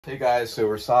Hey guys, so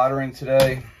we're soldering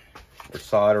today. We're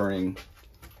soldering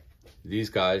these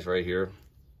guys right here,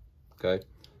 okay?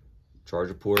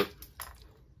 Charger port.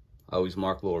 I always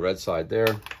mark a little red side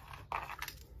there.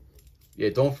 Yeah,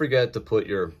 don't forget to put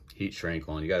your heat shrink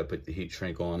on. You gotta put the heat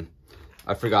shrink on.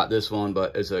 I forgot this one,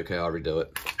 but it's okay, I'll redo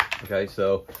it. Okay,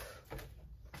 so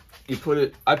you put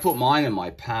it, I put mine in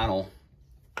my panel.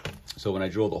 So when I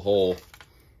drill the hole,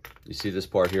 you see this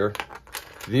part here?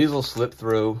 These will slip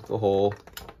through the hole.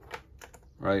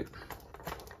 Right?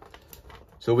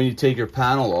 So when you take your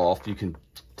panel off, you can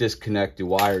disconnect the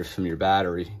wires from your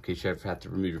battery in case you ever have to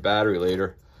remove your battery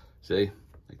later. See?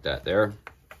 Like that there.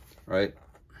 Right?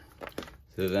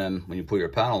 So then when you put your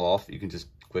panel off, you can just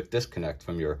quick disconnect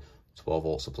from your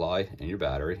 12-volt supply and your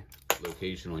battery.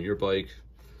 Location on your bike.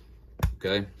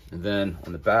 Okay? And then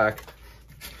on the back,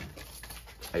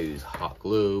 I use hot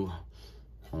glue.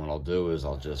 And what I'll do is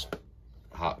I'll just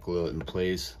hot glue it in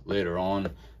place later on.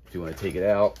 If you want to take it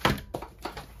out,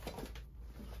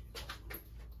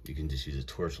 you can just use a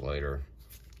torch lighter,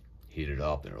 heat it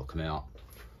up, and it'll come out.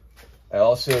 I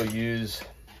also use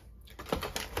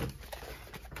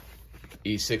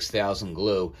E6000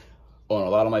 glue. On a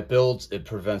lot of my builds, it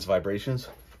prevents vibrations.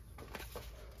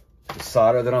 The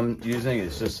solder that I'm using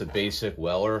is just a basic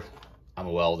welder. I'm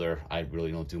a welder. I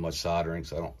really don't do much soldering,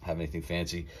 so I don't have anything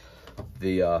fancy.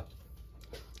 The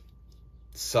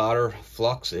solder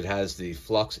flux, it has the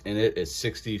flux in it. It's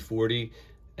 60/40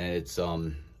 and it's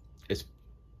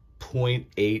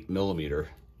 0.8 millimeter.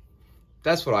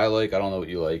 That's what I like. I don't know what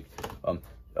you like.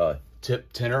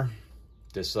 Tip tinner.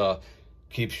 This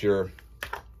keeps your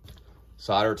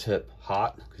solder tip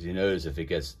hot, because you notice if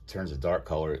it turns a dark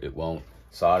color, it won't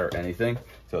solder anything.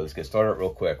 So let's get started real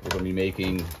quick. We're going to be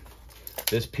making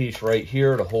this piece right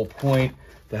here. The whole point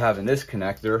to having this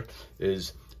connector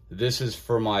is this is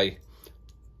for my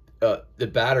the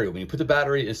battery. When you put the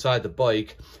battery inside the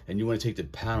bike and you want to take the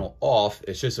panel off,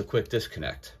 it's just a quick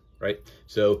disconnect, right?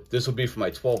 So this will be for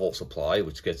my 12-volt supply,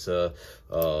 which gets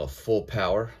full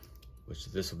power, which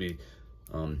this will be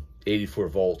 84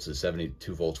 volts is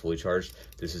 72 volts fully charged.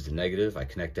 This is the negative. I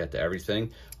connect that to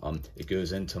everything. It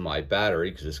goes into my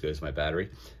battery, because this goes to my battery,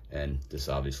 and this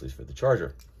obviously is for the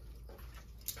charger.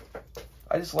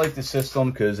 I just like the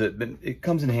system because it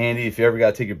comes in handy if you ever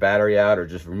got to take your battery out or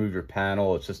just remove your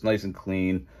panel. It's just nice and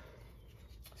clean.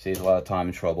 Saves a lot of time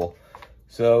and trouble.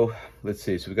 So let's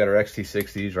see. So we got our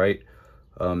XT60s, right?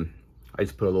 I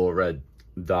just put a little red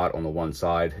dot on the one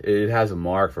side. It has a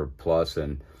mark for plus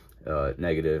and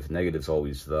negative. Negative's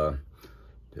always the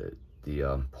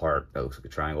part that looks like a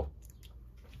triangle.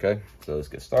 Okay, so let's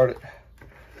get started.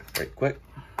 Right quick.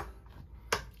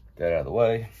 Get that out of the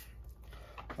way.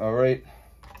 All right.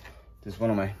 This is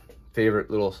one of my favorite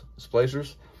little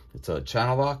splicers. It's a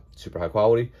channel lock, super high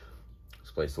quality.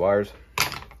 Splice the wires.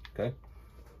 Okay.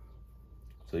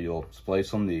 So you'll splice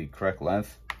them the correct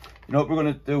length. You know what we're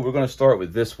gonna do? We're gonna start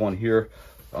with this one here.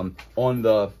 On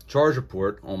the charger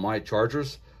port, on my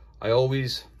chargers, I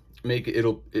always make it,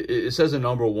 it says a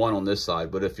number 1 on this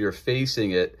side, but if you're facing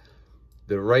it,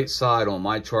 the right side on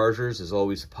my chargers is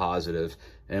always positive.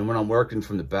 And when I'm working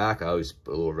from the back, I always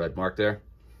put a little red mark there.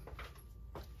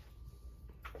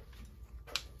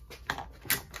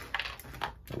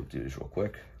 We'll do this real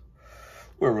quick.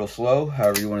 We're real slow,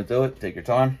 however you want to do it. Take your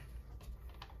time.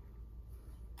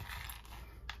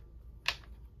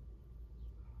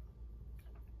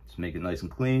 Just make it nice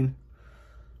and clean.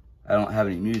 I don't have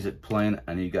any music playing.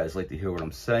 I know you guys like to hear what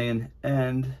I'm saying,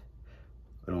 and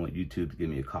I don't want YouTube to give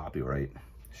me a copyright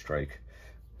strike.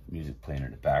 Music playing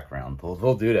in the background.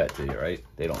 They'll do that to you, right?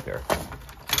 They don't care.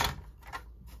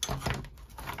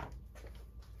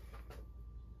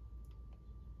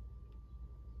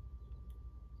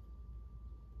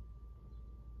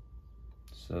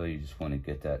 So you just want to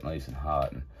get that nice and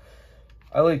hot. And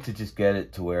I like to just get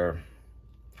it to where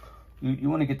you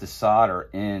want to get the solder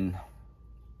in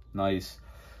nice,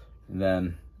 and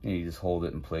then you just hold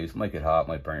it in place. Might get hot,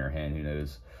 might burn your hand, who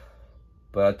knows.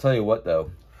 But I'll tell you what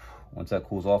though, once that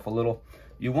cools off a little,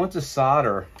 you want the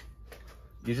solder,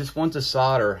 you just want the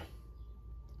solder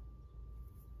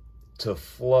to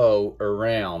flow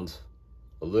around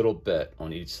a little bit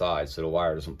on each side so the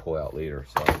wire doesn't pull out later.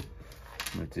 So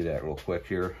I'm gonna do that real quick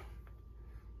here.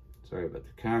 Sorry about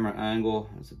the camera angle.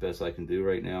 That's the best I can do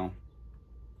right now.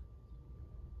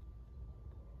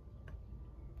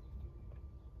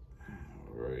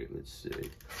 All right, let's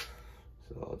see.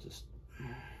 So I'll just, I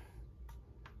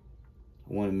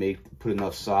want to put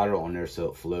enough solder on there so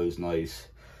it flows nice.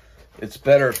 It's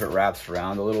better if it wraps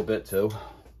around a little bit too. I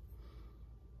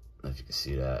don't know if you can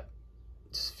see that.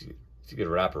 Just if you could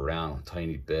wrap around a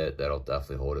tiny bit, that'll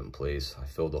definitely hold it in place. I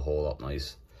filled the hole up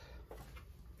nice.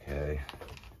 Okay,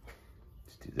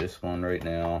 let's do this one right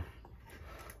now.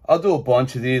 I'll do a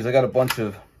bunch of these. I got a bunch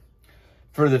of,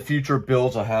 for the future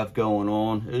builds I have going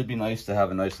on. It'd be nice to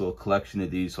have a nice little collection of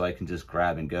these so I can just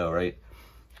grab and go, right?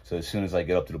 So as soon as I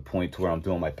get up to the point to where I'm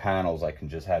doing my panels, I can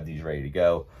just have these ready to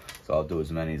go. So I'll do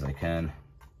as many as I can.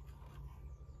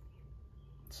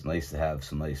 It's nice to have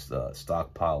some nice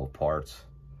stockpile of parts.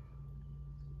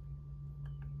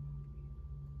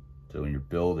 So when you're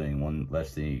building, one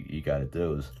less thing you got to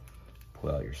do is pull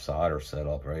out your solder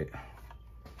setup, right?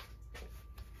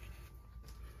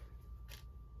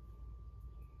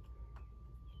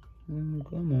 Come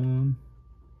on.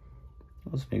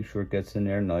 Let's make sure it gets in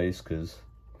there nice, because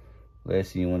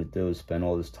last thing you want to do is spend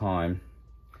all this time,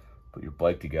 put your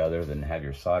bike together, then have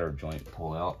your solder joint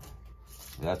pull out.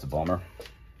 That's a bummer.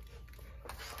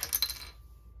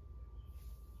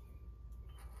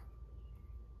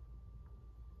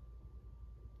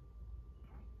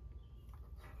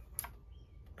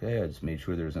 Okay, I just made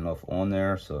sure there's enough on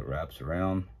there so it wraps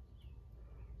around.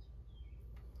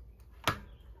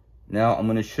 Now I'm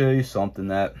going to show you something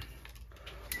that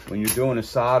when you're doing a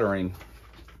soldering,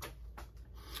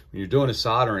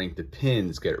 the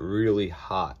pins get really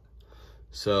hot.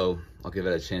 So I'll give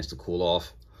it a chance to cool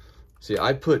off. See,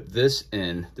 I put this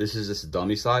in, this is just the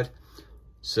dummy side.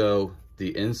 So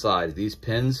the inside, these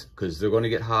pins, because they're going to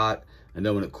get hot, and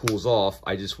then when it cools off,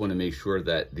 I just want to make sure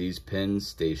that these pins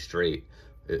stay straight.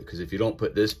 Because if you don't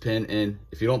put this pin in,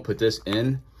 if you don't put this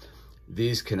in,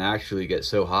 these can actually get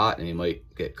so hot and you might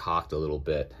get cocked a little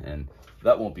bit, and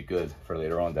that won't be good for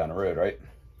later on down the road, right?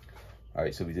 All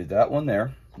right, so we did that one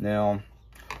there. Now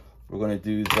we're going to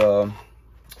do the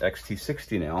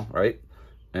XT60 now, right?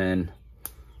 And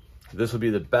this will be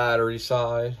the battery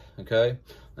side, okay?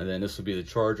 And then this will be the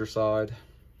charger side.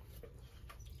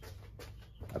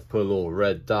 I put a little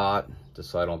red dot just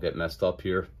so I don't get messed up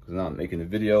here, because now I'm making the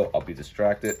video, I'll be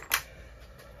distracted.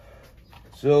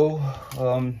 So,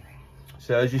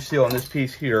 so as you see on this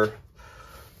piece here,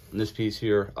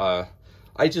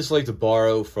 I just like to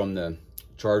borrow from the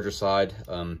charger side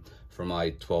for my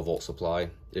 12 volt supply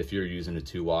if you're using a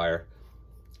 2-wire.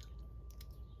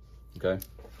 Okay,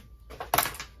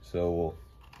 so we'll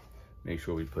make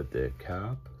sure we put the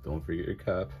cap, don't forget your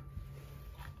cap.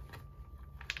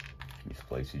 Let me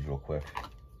splice these real quick.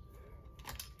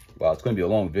 Wow, it's going to be a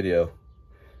long video,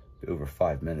 over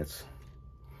 5 minutes.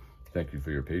 Thank you for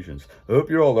your patience. I hope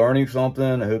you're all learning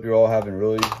something. I hope you're all having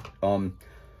really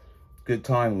good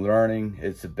time learning.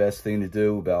 It's the best thing to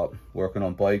do about working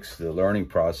on bikes. The learning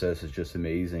process is just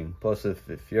amazing. Plus,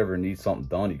 if you ever need something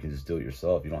done, you can just do it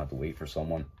yourself. You don't have to wait for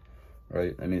someone,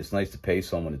 right? I mean, it's nice to pay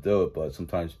someone to do it, but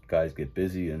sometimes guys get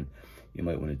busy and you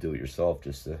might want to do it yourself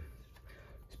just to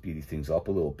speed things up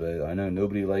a little bit. I know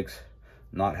nobody likes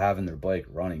not having their bike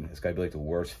running. It's got to be like the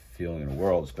worst feeling in the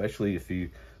world, especially if you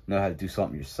know how to do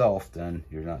something yourself. Then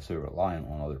you're not so reliant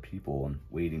on other people and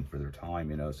waiting for their time,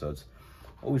 you know. So it's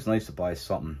always nice to buy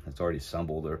something that's already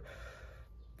assembled,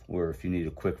 or if you need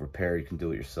a quick repair, you can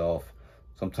do it yourself.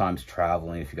 Sometimes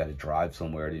traveling, if you got to drive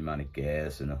somewhere, the amount of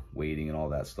gas and waiting and all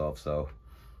that stuff. So,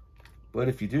 but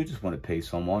if you do just want to pay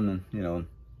someone, and you know,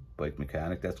 bike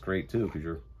mechanic, that's great too, because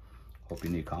you're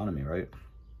helping the economy, right?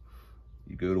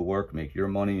 You go to work, make your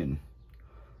money, and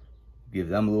give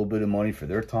them a little bit of money for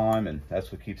their time, and that's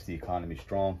what keeps the economy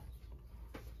strong.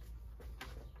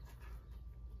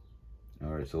 All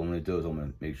right, so what I'm going to do is I'm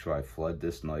going to make sure I flood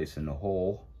this nice in the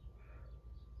hole.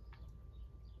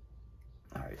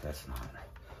 All right, that's not.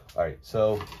 All right,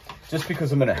 so just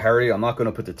because I'm in a hurry, I'm not going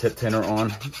to put the tip tinner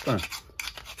on.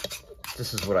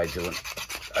 This is what I do.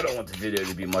 I don't want the video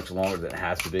to be much longer than it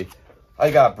has to be. I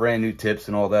got brand new tips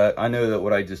and all that. I know that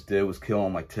what I just did was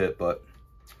killing my tip, but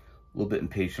a little bit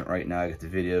impatient right now. I got the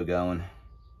video going.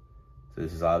 So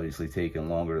this is obviously taking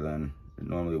longer than it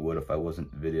normally would if I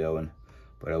wasn't videoing.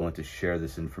 But I want to share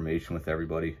this information with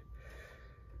everybody.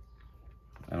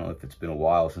 I don't know if it's been a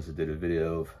while since I did a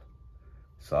video of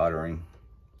soldering.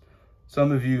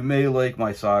 Some of you may like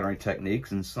my soldering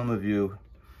techniques, and some of you,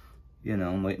 you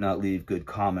know, might not leave good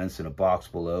comments in a box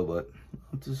below, but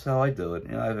this is how I do it.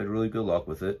 You know, I've had really good luck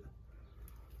with it.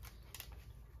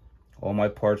 All my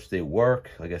parts, they work.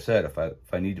 Like I said, if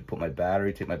I need to put my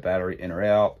battery, take my battery in or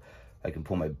out, I can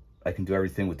do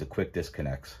everything with the quick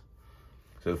disconnects.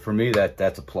 So for me,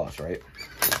 that's a plus, right?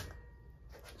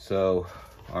 So,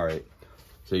 all right.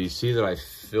 So you see that I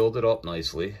filled it up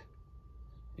nicely.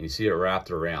 And you see it wrapped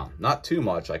around. Not too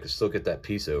much. I could still get that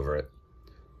piece over it.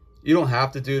 You don't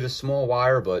have to do the small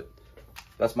wire, but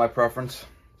that's my preference,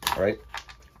 right?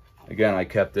 Again, I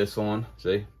kept this on,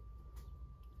 see?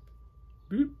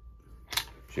 Boop.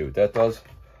 See what that does?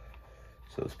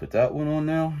 So let's put that one on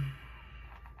now.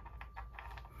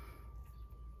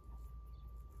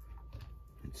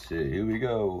 Let's see, here we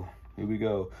go. Here we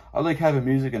go. I like having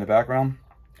music in the background,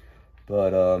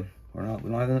 but we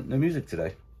don't have no music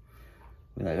today.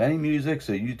 We don't have any music,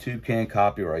 so YouTube can't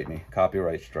copyright me.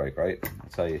 Copyright strike, right?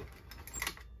 That's how you,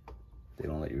 they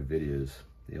don't let your videos,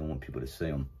 they don't want people to see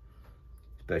them.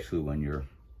 Especially when you're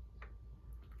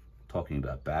talking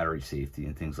about battery safety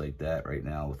and things like that right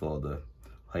now, with all the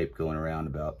hype going around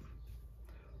about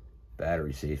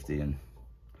battery safety, and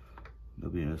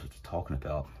nobody knows what you're talking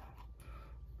about.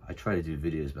 I try to do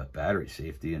videos about battery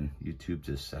safety and YouTube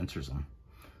just censors them.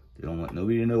 They don't want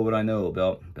nobody to know what I know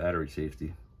about battery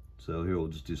safety. So here, we'll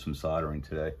just do some soldering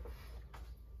today.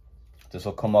 This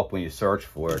will come up when you search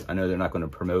for it. I know they're not going to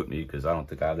promote me because I don't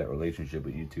think I have that relationship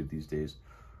with YouTube these days.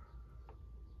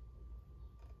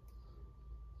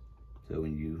 So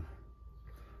when you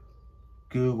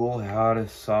Google how to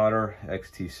solder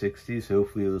XT60s,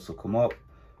 hopefully this will come up.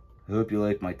 I hope you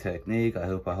like my technique. I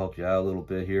hope I helped you out a little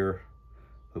bit here.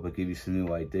 Hope I give you some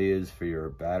new ideas for your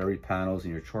battery panels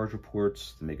and your charger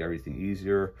ports to make everything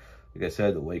easier. Like I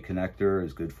said, the white connector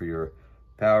is good for your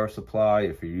power supply.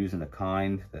 If you're using a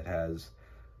kind that has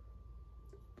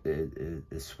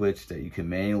a switch that you can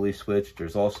manually switch,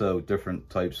 there's also different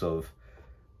types of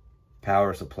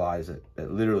power supplies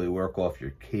that literally work off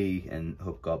your key and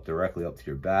hook up directly up to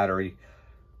your battery.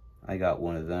 I got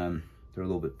one of them. They're a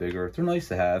little bit bigger. They're nice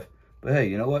to have, but hey,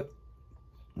 you know what?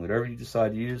 Whatever you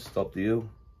decide to use, it's up to you.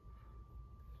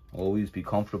 Always be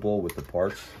comfortable with the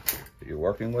parts that you're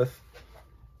working with.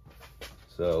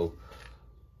 So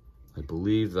I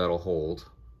believe that'll hold.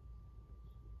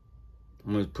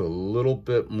 I'm going to put a little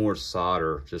bit more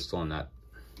solder just on that,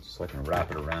 so I can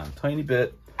wrap it around a tiny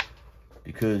bit,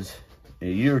 because a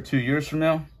year or 2 years from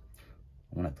now, I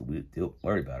won't have to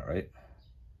worry about it, right?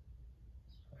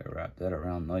 I wrap that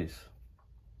around nice.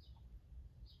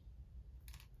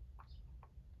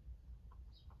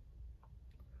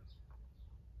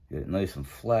 Get it nice and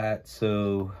flat,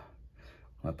 so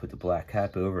when I put the black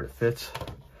cap over, it fits.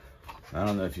 I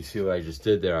don't know if you see what I just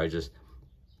did there.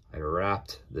 I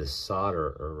wrapped this solder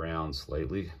around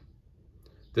slightly.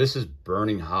 This is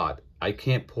burning hot. I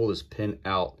can't pull this pin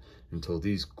out until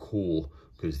these cool,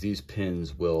 because these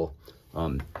pins will,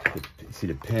 see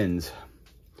the pins,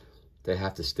 they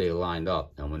have to stay lined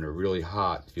up. And when they're really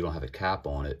hot, if you don't have a cap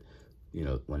on it, you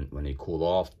know, when they cool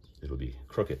off, it'll be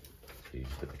crooked. So you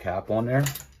just put the cap on there.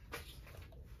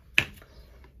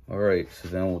 All right, so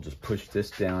then we'll just push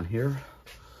this down here.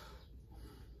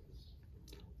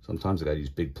 Sometimes I gotta use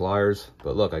big pliers,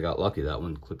 but look, I got lucky. That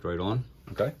one clipped right on,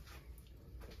 okay?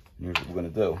 And here's what we're gonna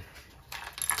do.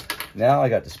 Now I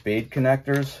got the spade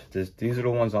connectors. These are the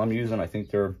ones I'm using. I think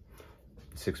they're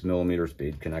 6mm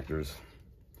spade connectors.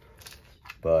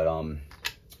 But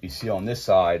you see on this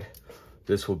side,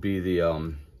 this will be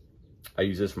the, I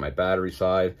use this for my battery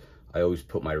side. I always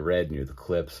put my red near the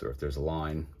clips, or if there's a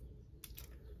line.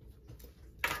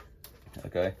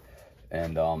 Okay,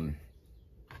 and all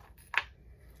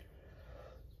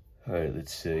right,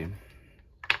 let's see.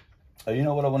 You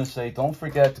know what I want to say? Don't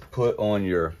forget to put on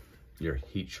your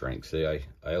heat shrink. See, I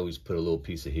always put a little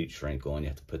piece of heat shrink on. You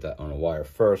have to put that on a wire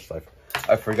first.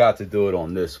 I forgot to do it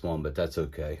on this one, but that's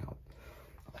okay.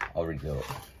 I'll redo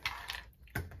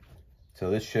it. So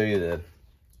let's show you the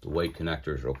white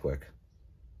connectors real quick.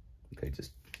 Okay,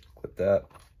 just clip that.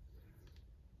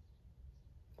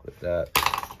 Clip that.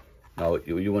 Now what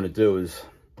you want to do is,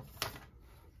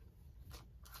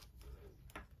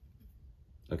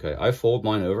 okay, I fold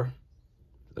mine over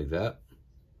like that.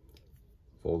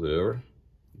 Fold it over,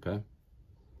 okay?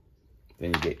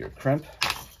 Then you get your crimp.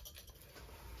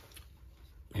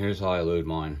 Here's how I load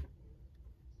mine.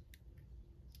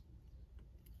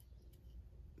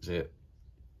 See it?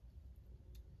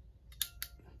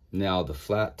 Now the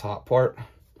flat top part,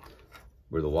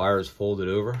 where the wire is folded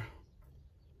over,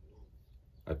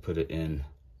 I put it in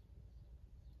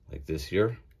like this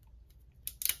here.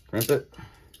 Crimp it.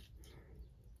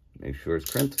 Make sure it's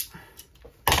crimped.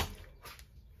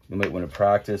 You might want to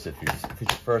practice. If it's your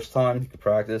first time, you can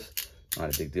practice.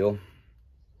 Not a big deal.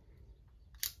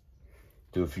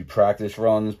 Do a few practice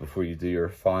runs before you do your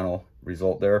final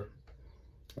result there.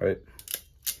 All right?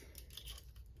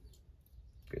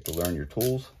 Get to learn your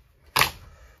tools. All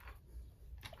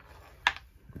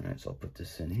right, so I'll put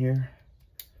this in here.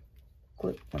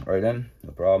 Clip, went right in,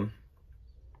 no problem.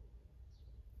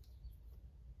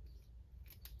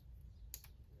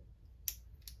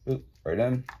 Oop, right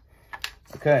in.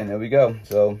 Okay, and there we go.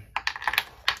 So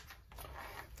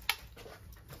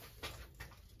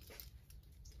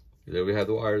there we have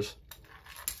the wires,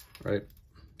 right?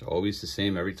 They're always the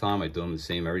same every time. I do them the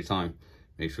same every time.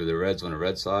 Make sure the red's on the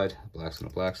red side, black's on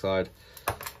the black side.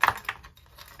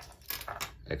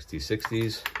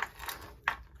 XT60s,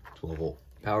 12-volt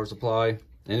power supply.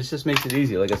 And it just makes it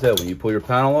easy. Like I said, when you pull your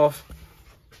panel off,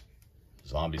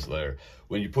 zombie slayer.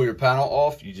 When you pull your panel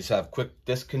off, you just have quick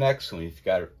disconnects when you've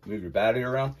got to move your battery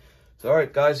around. So, all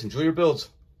right, guys, enjoy your builds.